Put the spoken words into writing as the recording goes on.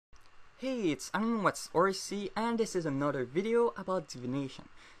Hey, it's IdkWhatsRc and this is another video about divination.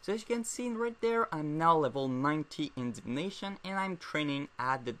 So as you can see right there, I'm now level 90 in divination and I'm training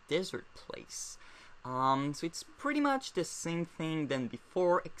at the desert place. So it's pretty much the same thing than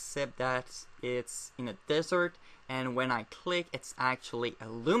before, except that it's in a desert, and when I click it's actually a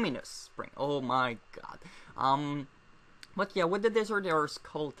luminous spring. Oh my god. But yeah, with the desert there are a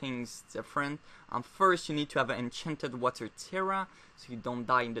couple things different. First, you need to have an enchanted water terra, so you don't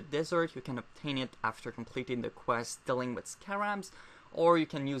die in the desert. You can obtain it after completing the quest dealing with scarabs, or you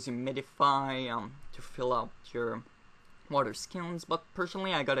can use humidify to fill out your water skins. But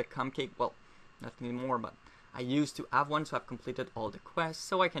personally, I got a cake. Well, not anymore, but I used to have one, so I've completed all the quests,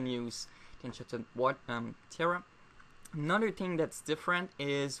 so I can use the enchanted terra. Another thing that's different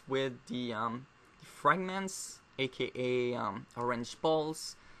is with the fragments, aka orange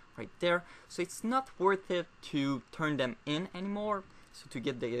balls right there. So it's not worth it to turn them in anymore, so to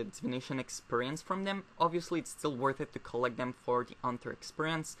get the divination experience from them. Obviously it's still worth it to collect them for the hunter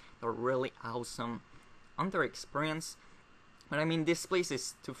experience. They're really awesome hunter experience, but I mean, this place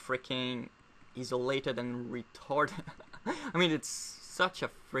is too freaking isolated and retarded. I mean, it's such a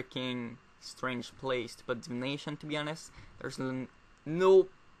freaking strange place to put divination, to be honest. There's no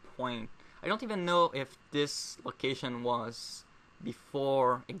point. I don't even know if this location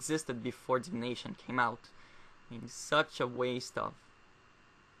existed before divination came out. I mean, such a waste of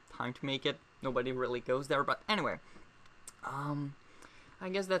time to make it. Nobody really goes there, but anyway. I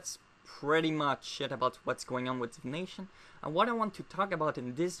guess that's pretty much it about what's going on with divination. And what I want to talk about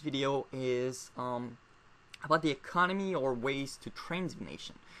in this video is about the economy or ways to train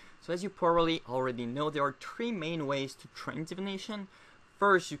divination. So as you probably already know, there are three main ways to train divination.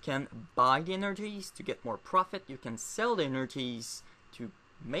 First, you can buy the energies to get more profit. You can sell the energies to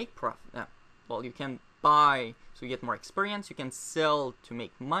make profit. Well, you can buy so you get more experience. You can sell to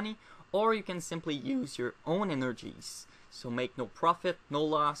make money, or you can simply use your own energies, so make no profit, no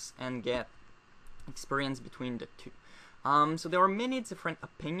loss, and get experience between the two. So there are many different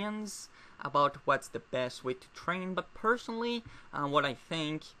opinions about what's the best way to train, but personally, what I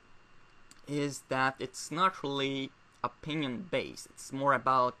think is that it's not really opinion based. It's more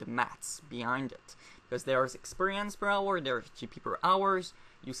about the maths behind it, because there's experience per hour, there's GP per hours.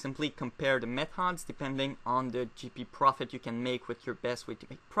 You simply compare the methods depending on the GP profit you can make with your best way to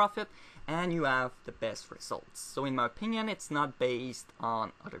make profit, and you have the best results. So in my opinion, it's not based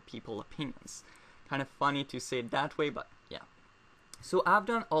on other people's opinions. Kind of funny to say it that way, but yeah. So I've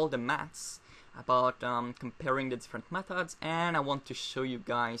done all the maths about comparing the different methods, and I want to show you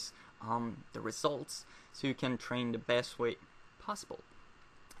guys the results so you can train the best way possible.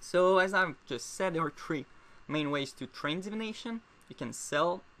 So as I've just said, there are three main ways to train divination. You can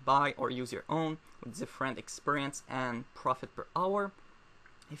sell, buy, or use your own with different experience and profit per hour.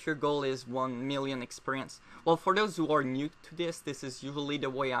 If your goal is 1 million experience, well, for those who are new to this is usually the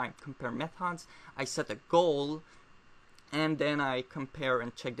way I compare methods. I set a goal and then I compare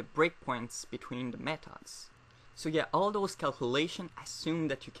and check the breakpoints between the methods. So yeah, all those calculations assume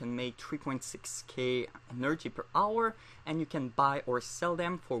that you can make 3.6k energy per hour, and you can buy or sell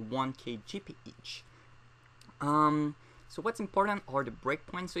them for 1k GP each. So what's important are the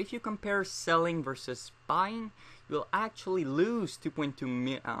breakpoints. So if you compare selling versus buying, you'll actually lose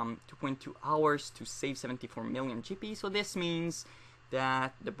 2.2 hours to save 74 million GP. So this means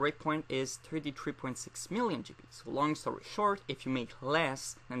that the breakpoint is 33.6 million GP. So long story short, if you make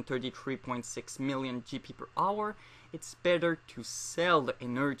less than 33.6 million GP per hour, it's better to sell the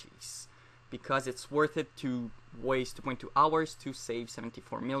energies, because it's worth it to waste 2.2 hours to save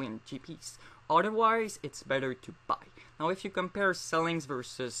 74 million GPs. Otherwise, it's better to buy. Now, if you compare sellings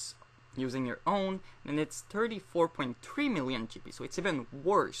versus using your own, then it's 34.3 million GP, so it's even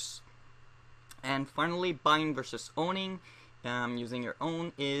worse. And finally, buying versus owning, using your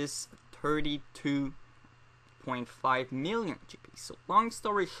own, is 32.5 million GP. So long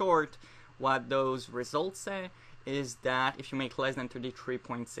story short, what those results say is that if you make less than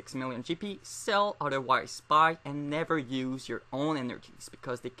 33.6 million GP, sell, otherwise buy, and never use your own energies,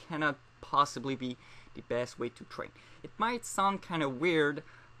 because they cannot possibly be the best way to train. It might sound kind of weird,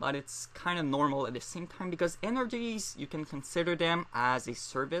 but it's kind of normal at the same time, because energies, you can consider them as a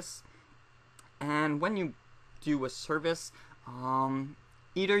service, and when you do a service,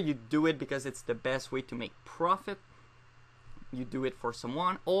 either you do it because it's the best way to make profit, you do it for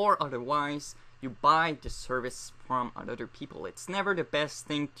someone, or otherwise you buy the service from other people. It's never the best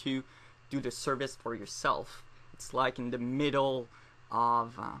thing to do the service for yourself. It's like in the middle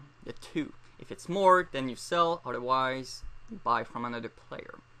of the two. If it's more, then you sell, otherwise you buy from another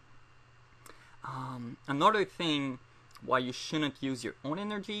player. Another thing why you shouldn't use your own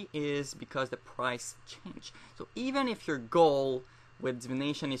energy is because the price change. So even if your goal with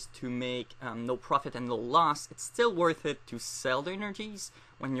divination is to make no profit and no loss, it's still worth it to sell the energies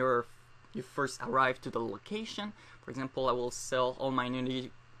when you first arrive to the location. For example, I will sell all my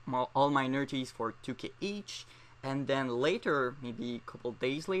energies for 2k each, and then later, maybe a couple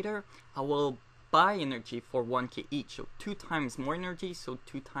days later, I will buy energy for 1k each, so 2 times more energy, so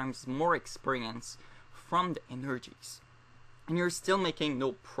 2 times more experience from the energies, and you're still making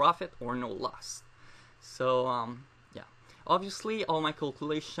no profit or no loss. So yeah, obviously all my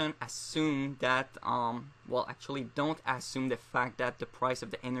calculation assume that well, actually don't assume the fact that the price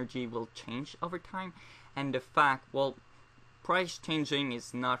of the energy will change over time, and the fact, well, price changing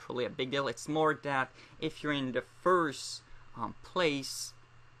is not really a big deal. It's more that if you're in the first place,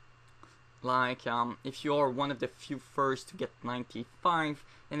 like if you're one of the few first to get 95,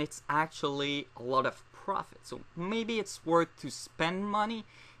 then it's actually a lot of profit. So maybe it's worth to spend money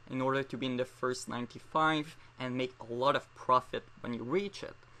in order to be in the first 95 and make a lot of profit when you reach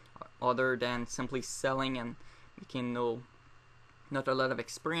it, other than simply selling and making not a lot of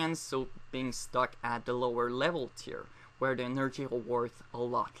experience, so being stuck at the lower level tier where the energy are worth a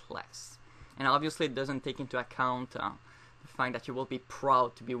lot less. And obviously it doesn't take into account the fact that you will be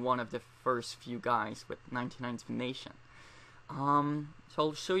proud to be one of the first few guys with 99 divination. So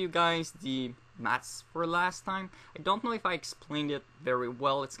I'll show you guys the maths for last time. I don't know if I explained it very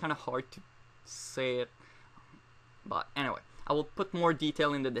well. It's kind of hard to say it, but anyway, I will put more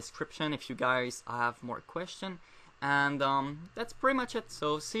detail in the description if you guys have more questions. And that's pretty much it.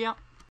 So see ya.